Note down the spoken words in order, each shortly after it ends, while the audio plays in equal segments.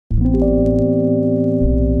Hey,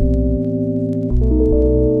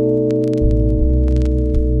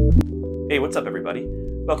 what's up everybody?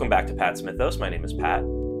 Welcome back to Pat's Mythos. My name is Pat.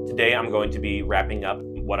 Today I'm going to be wrapping up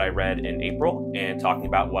what I read in April and talking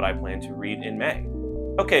about what I plan to read in May.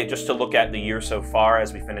 Okay, just to look at the year so far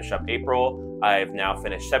as we finish up April, I've now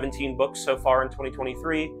finished 17 books so far in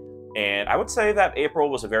 2023, and I would say that April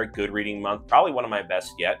was a very good reading month, probably one of my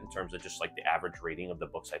best yet in terms of just like the average rating of the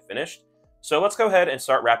books I finished. So let's go ahead and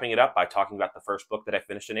start wrapping it up by talking about the first book that I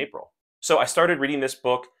finished in April. So I started reading this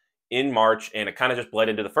book in March, and it kind of just bled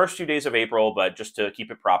into the first few days of April, but just to keep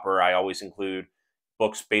it proper, I always include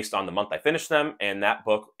books based on the month I finished them, and that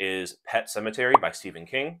book is Pet Sematary by Stephen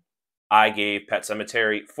King. I gave Pet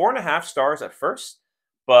Sematary 4.5 stars at first,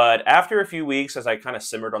 but after a few weeks, as I kind of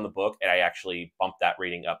simmered on the book, I actually bumped that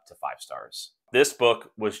rating up to 5 stars. This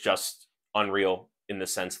book was just unreal in the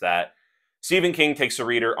sense that Stephen King takes a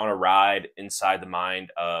reader on a ride inside the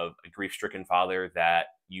mind of a grief-stricken father that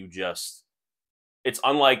it's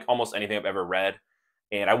unlike almost anything I've ever read.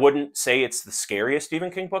 And I wouldn't say it's the scariest Stephen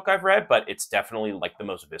King book I've read, but it's definitely like the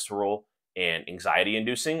most visceral and anxiety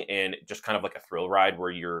inducing, and just kind of like a thrill ride where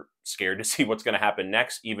you're scared to see what's going to happen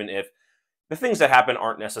next, even if the things that happen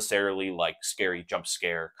aren't necessarily like scary jump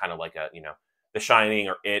scare, kind of like The Shining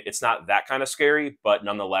or It's not that kind of scary, but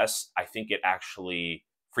nonetheless, I think it actually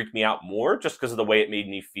freaked me out more just because of the way it made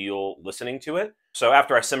me feel listening to it. So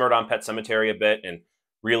after I simmered on Pet Sematary a bit and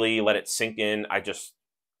really let it sink in, I just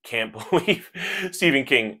can't believe Stephen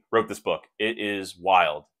King wrote this book. It is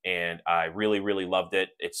wild, and I really, really loved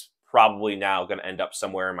it. It's probably now going to end up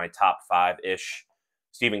somewhere in my top 5-ish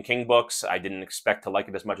Stephen King books. I didn't expect to like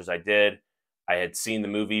it as much as I did. I had seen the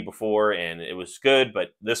movie before, and it was good,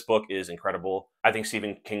 but this book is incredible. I think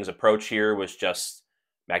Stephen King's approach here was just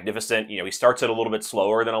magnificent. He starts it a little bit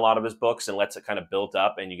slower than a lot of his books and lets it kind of build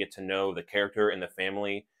up, and you get to know the character and the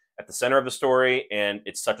family at the center of the story, and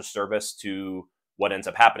it's such a service to what ends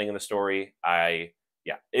up happening in the story.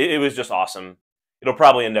 It was just awesome. It'll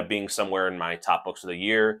probably end up being somewhere in my top books of the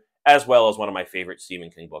year, as well as one of my favorite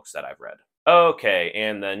Stephen King books that I've read. Okay,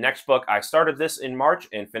 and the next book, I started this in March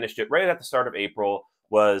and finished it right at the start of April,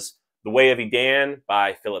 was The Way of Edan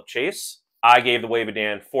by Philip Chase. I gave The Way of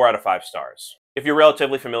Edan 4 out of 5 stars. If you're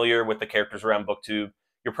relatively familiar with the characters around BookTube,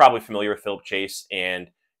 you're probably familiar with Philip Chase and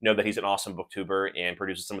know that he's an awesome booktuber and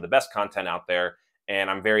produces some of the best content out there. And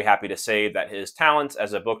I'm very happy to say that his talents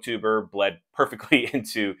as a booktuber bled perfectly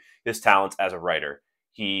into his talents as a writer.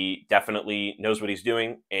 He definitely knows what he's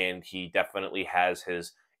doing, and he definitely has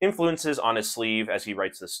his influences on his sleeve as he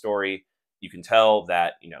writes this story. You can tell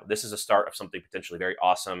that, this is a start of something potentially very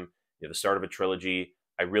awesome, the start of a trilogy.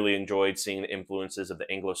 I really enjoyed seeing the influences of the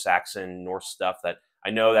Anglo-Saxon Norse stuff that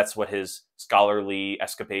I know that's what his scholarly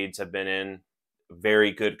escapades have been in.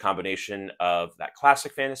 Very good combination of that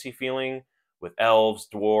classic fantasy feeling with elves,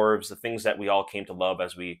 dwarves, the things that we all came to love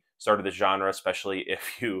as we started the genre, especially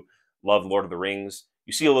if you love Lord of the Rings.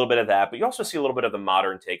 You see a little bit of that, but you also see a little bit of the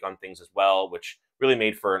modern take on things as well, which really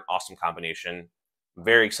made for an awesome combination. I'm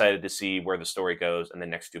very excited to see where the story goes in the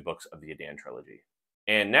next 2 books of the Edan trilogy.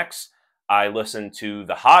 And next, I listened to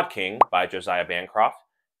The Hod King by Josiah Bancroft,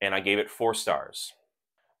 and I gave it 4 stars.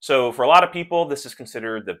 So for a lot of people, this is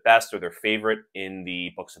considered the best or their favorite in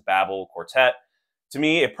the Books of Babel quartet. To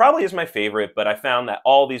me, it probably is my favorite, but I found that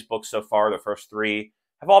all these books so far, the first 3,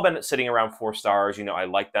 have all been sitting around 4 stars. I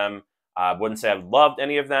like them. I wouldn't say I've loved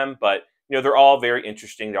any of them, but they're all very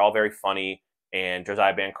interesting. They're all very funny, and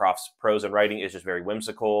Josiah Bancroft's prose and writing is just very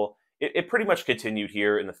whimsical. It pretty much continued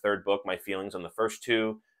here in the 3rd book, my feelings on the first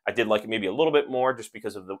 2. I did like it maybe a little bit more just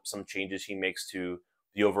because of some changes he makes to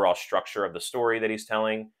the overall structure of the story that he's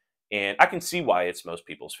telling. And I can see why it's most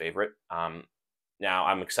people's favorite. Now,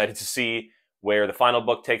 I'm excited to see where the final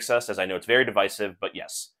book takes us, as I know it's very divisive, but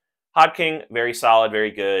yes. Hod King, very solid, very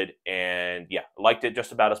good, and yeah, liked it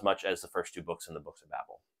just about as much as the first 2 books in the Books of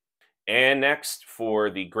Babel. And next, for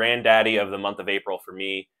the granddaddy of the month of April for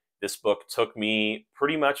me, this book took me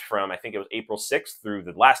pretty much from, I think it was April 6th through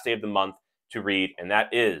the last day of the month to read, and that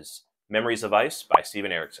is Memories of Ice by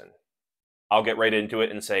Steven Erikson. I'll get right into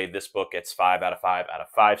it and say this book gets 5 out of 5 out of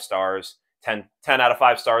 5 stars, 10 out of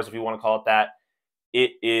 5 stars if you want to call it that.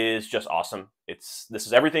 It is just awesome. This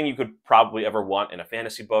is everything you could probably ever want in a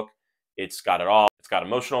fantasy book. It's got it all. It's got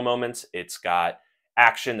emotional moments. It's got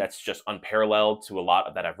action that's just unparalleled to a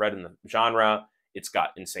lot that I've read in the genre. It's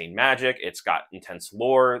got insane magic. It's got intense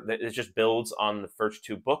lore that it just builds on the first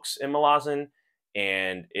 2 books in Malazan.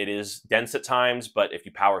 And it is dense at times, but if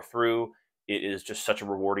you power through, it is just such a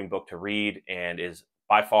rewarding book to read and is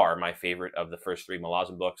by far my favorite of the first 3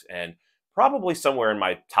 Malazan books, and probably somewhere in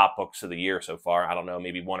my top books of the year so far. I don't know,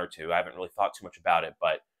 maybe 1 or 2. I haven't really thought too much about it,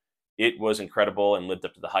 but it was incredible and lived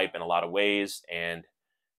up to the hype in a lot of ways. And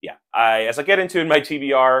yeah, as I get into my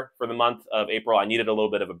TBR for the month of April, I needed a little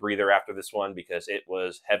bit of a breather after this one because it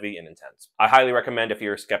was heavy and intense. I highly recommend, if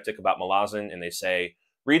you're a skeptic about Malazan and they say,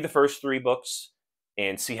 read the first 3 books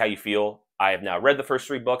and see how you feel. I have now read the first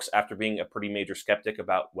 3 books after being a pretty major skeptic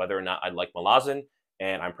about whether or not I'd like Malazan,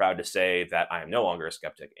 and I'm proud to say that I am no longer a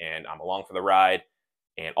skeptic, and I'm along for the ride,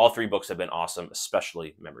 and all 3 books have been awesome,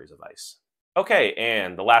 especially Memories of Ice. Okay,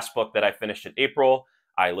 and the last book that I finished in April,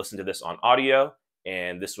 I listened to this on audio,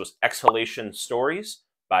 and this was Exhalation Stories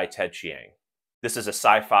by Ted Chiang. This is a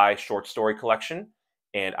sci-fi short story collection,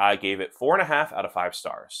 and I gave it 4.5 out of 5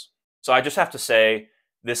 stars. So I just have to say,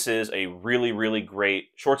 this is a really, really great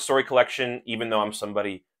short story collection. Even though I'm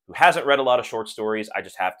somebody who hasn't read a lot of short stories, I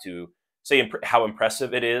just have to say how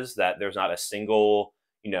impressive it is that there's not a single,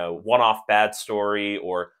 one-off bad story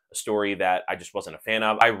or a story that I just wasn't a fan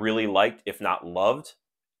of. I really liked, if not loved,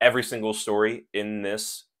 every single story in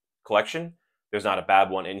this collection. There's not a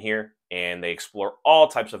bad one in here, and they explore all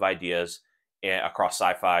types of ideas across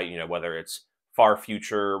sci-fi, whether it's far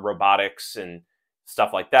future robotics and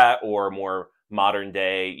stuff like that, or more modern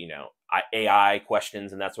day, AI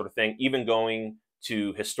questions and that sort of thing, even going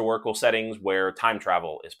to historical settings where time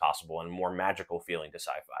travel is possible and more magical feeling to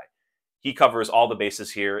sci-fi. He covers all the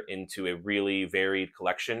bases here into a really varied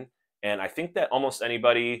collection, and I think that almost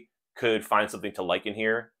anybody could find something to like in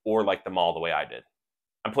here or like them all the way I did.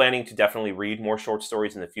 I'm planning to definitely read more short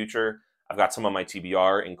stories in the future. I've got some on my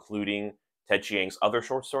TBR, including Ted Chiang's other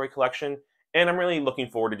short story collection, and I'm really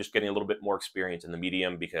looking forward to just getting a little bit more experience in the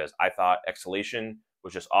medium because I thought Exhalation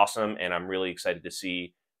was just awesome, and I'm really excited to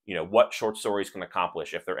see, what short stories can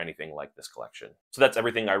accomplish if they're anything like this collection. So that's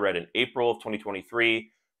everything I read in April of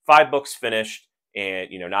 2023. 5 books finished, and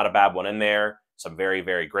not a bad one in there. Some very,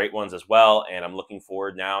 very great ones as well, and I'm looking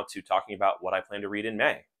forward now to talking about what I plan to read in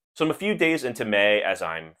May. So I'm a few days into May as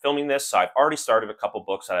I'm filming this, so I've already started a couple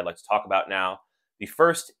books that I'd like to talk about now. The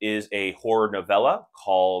first is a horror novella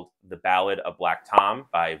called The Ballad of Black Tom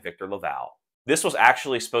by Victor LaValle. This was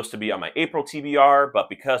actually supposed to be on my April TBR, but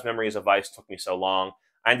because Memories of Ice took me so long,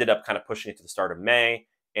 I ended up kind of pushing it to the start of May,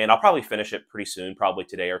 and I'll probably finish it pretty soon, probably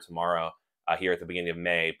today or tomorrow here at the beginning of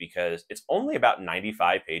May, because it's only about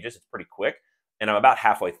 95 pages. It's pretty quick, and I'm about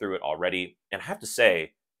halfway through it already, and I have to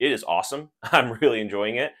say, it is awesome. I'm really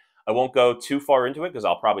enjoying it. I won't go too far into it because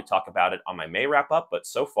I'll probably talk about it on my May wrap-up, but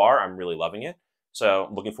so far, I'm really loving it. So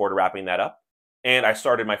I'm looking forward to wrapping that up. And I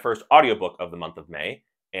started my first audiobook of the month of May,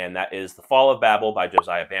 and that is The Fall of Babel by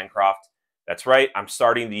Josiah Bancroft. That's right, I'm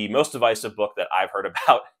starting the most divisive book that I've heard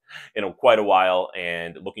about in quite a while,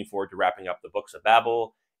 and looking forward to wrapping up the books of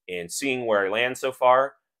Babel and seeing where I land so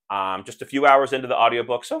far. Just a few hours into the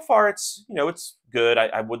audiobook. So far, it's good.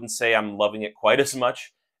 I wouldn't say I'm loving it quite as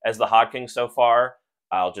much as the Hodking so far.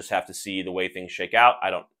 I'll just have to see the way things shake out. I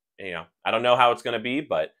don't know how it's going to be,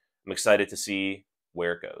 but I'm excited to see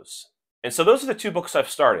where it goes. And so those are the 2 books I've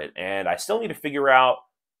started, and I still need to figure out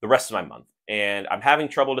the rest of my month. And I'm having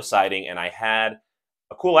trouble deciding, and I had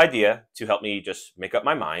a cool idea to help me just make up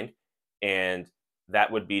my mind, and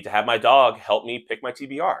that would be to have my dog help me pick my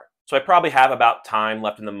TBR. So I probably have about time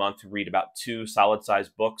left in the month to read about 2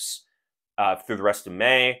 solid-sized books through the rest of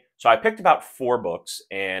May. So I picked about 4 books,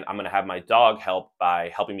 and I'm going to have my dog help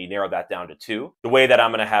by helping me narrow that down to 2. The way that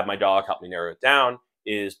I'm going to have my dog help me narrow it down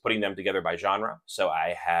is putting them together by genre. So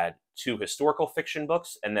I had 2 historical fiction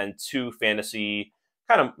books and then 2 fantasy,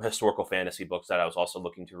 kind of historical fantasy books that I was also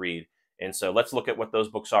looking to read. And so let's look at what those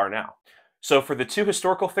books are now. So for the 2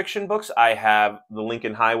 historical fiction books, I have The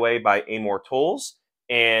Lincoln Highway by Amor Towles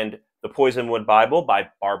and The Poisonwood Bible by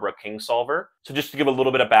Barbara Kingsolver. So just to give a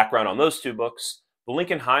little bit of background on those 2 books, The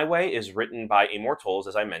Lincoln Highway is written by Amor Towles,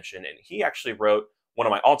 as I mentioned, and he actually wrote one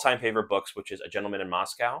of my all-time favorite books, which is A Gentleman in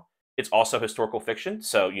Moscow. It's also historical fiction,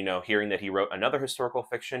 so, hearing that he wrote another historical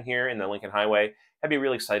fiction here in The Lincoln Highway, I'd be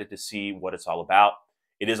really excited to see what it's all about.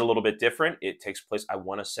 It is a little bit different. It takes place, I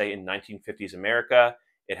want to say, in 1950s America.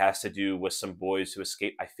 It has to do with some boys who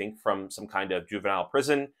escape, I think, from some kind of juvenile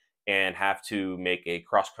prison and have to make a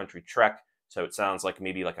cross-country trek. So it sounds like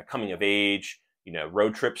maybe like a coming-of-age,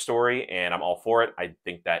 road trip story, and I'm all for it. I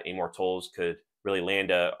think that Amor Towles could really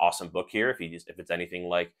land an awesome book here if it's anything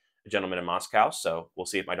like A Gentleman in Moscow. So we'll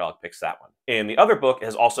see if my dog picks that one. And the other book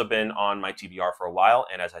has also been on my TBR for a while,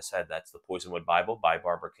 and as I said, that's The Poisonwood Bible by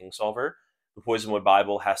Barbara Kingsolver. The Poisonwood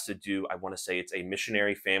Bible has to do, I want to say it's a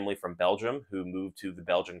missionary family from Belgium who moved to the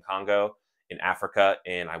Belgian Congo in Africa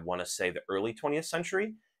in, I want to say, the early 20th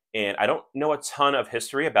century. And I don't know a ton of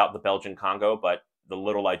history about the Belgian Congo, but the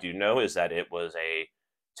little I do know is that it was a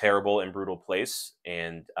terrible and brutal place.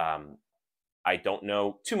 And I don't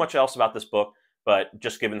know too much else about this book, But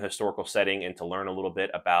just given the historical setting and to learn a little bit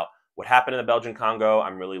about what happened in the Belgian Congo,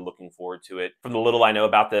 I'm really looking forward to it. From the little I know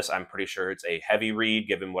about this, I'm pretty sure it's a heavy read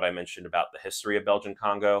given what I mentioned about the history of Belgian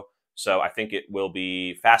Congo. So I think it will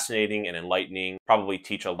be fascinating and enlightening, probably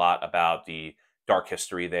teach a lot about the dark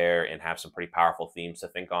history there and have some pretty powerful themes to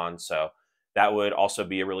think on. So that would also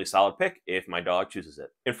be a really solid pick if my dog chooses it.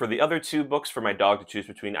 And for the other two books for my dog to choose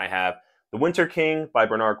between, I have The Winter King by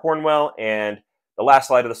Bernard Cornwell and The Last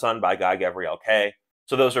Light of the Sun by Guy Gavriel Kay.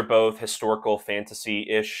 So those are both historical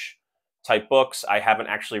fantasy-ish type books. I haven't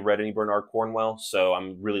actually read any Bernard Cornwell, so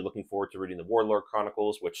I'm really looking forward to reading the Warlord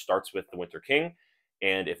Chronicles, which starts with The Winter King.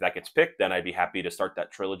 And if that gets picked, then I'd be happy to start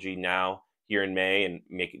that trilogy now here in May and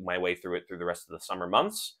make my way through it through the rest of the summer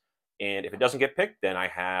months. And if it doesn't get picked, then I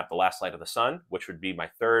have The Last Light of the Sun, which would be my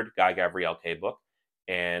third Guy Gavriel Kay book.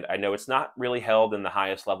 And I know it's not really held in the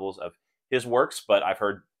highest levels of his works, but I've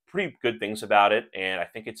heard pretty good things about it. And I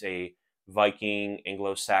think it's a Viking,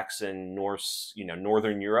 Anglo-Saxon, Norse,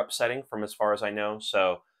 Northern Europe setting from as far as I know.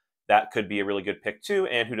 So that could be a really good pick too.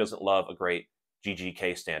 And who doesn't love a great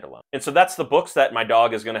GGK standalone? And so that's the books that my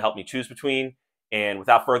dog is going to help me choose between. And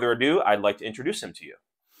without further ado, I'd like to introduce him to you.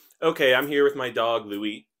 Okay, I'm here with my dog,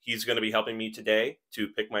 Louie. He's going to be helping me today to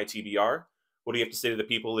pick my TBR. What do you have to say to the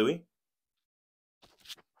people, Louie?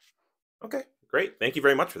 Okay, great. Thank you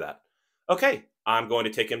very much for that. Okay, I'm going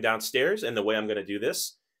to take him downstairs, and the way I'm going to do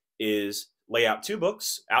this is lay out two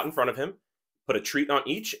books out in front of him, put a treat on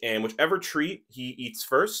each, and whichever treat he eats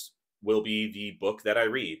first will be the book that I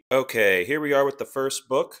read. Okay, here we are with the first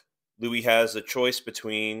book. Louie has a choice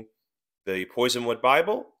between the Poisonwood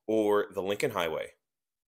Bible or the Lincoln Highway.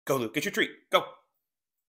 Go, Luke, get your treat. Go.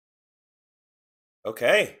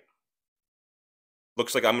 Okay.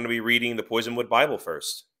 Looks like I'm going to be reading the Poisonwood Bible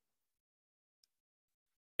first.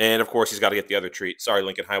 And of course, he's got to get the other treat. Sorry,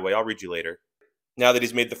 Lincoln Highway. I'll read you later. Now that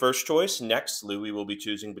he's made the first choice, next, Louie will be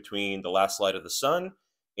choosing between The Last Light of the Sun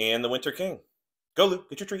and The Winter King. Go, Luke.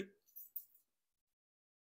 Get your treat.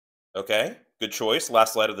 Okay. Good choice.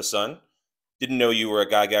 Last Light of the Sun. Didn't know you were a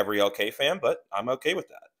Guy Gavriel Kay fan, but I'm okay with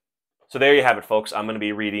that. So there you have it, folks. I'm going to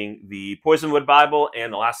be reading the Poisonwood Bible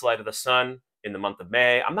and The Last Light of the Sun in the month of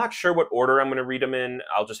May. I'm not sure what order I'm going to read them in.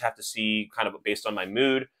 I'll just have to see, kind of based on my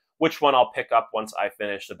mood, which one I'll pick up once I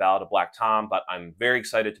finish The Ballad of Black Tom. But I'm very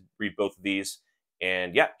excited to read both of these.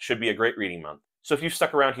 And yeah, should be a great reading month. So if you've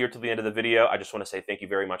stuck around here till the end of the video, I just want to say thank you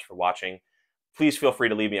very much for watching. Please feel free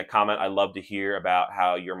to leave me a comment. I love to hear about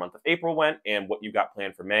how your month of April went and what you got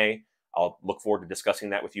planned for May. I'll look forward to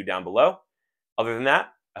discussing that with you down below. Other than that,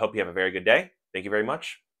 I hope you have a very good day. Thank you very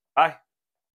much. Bye.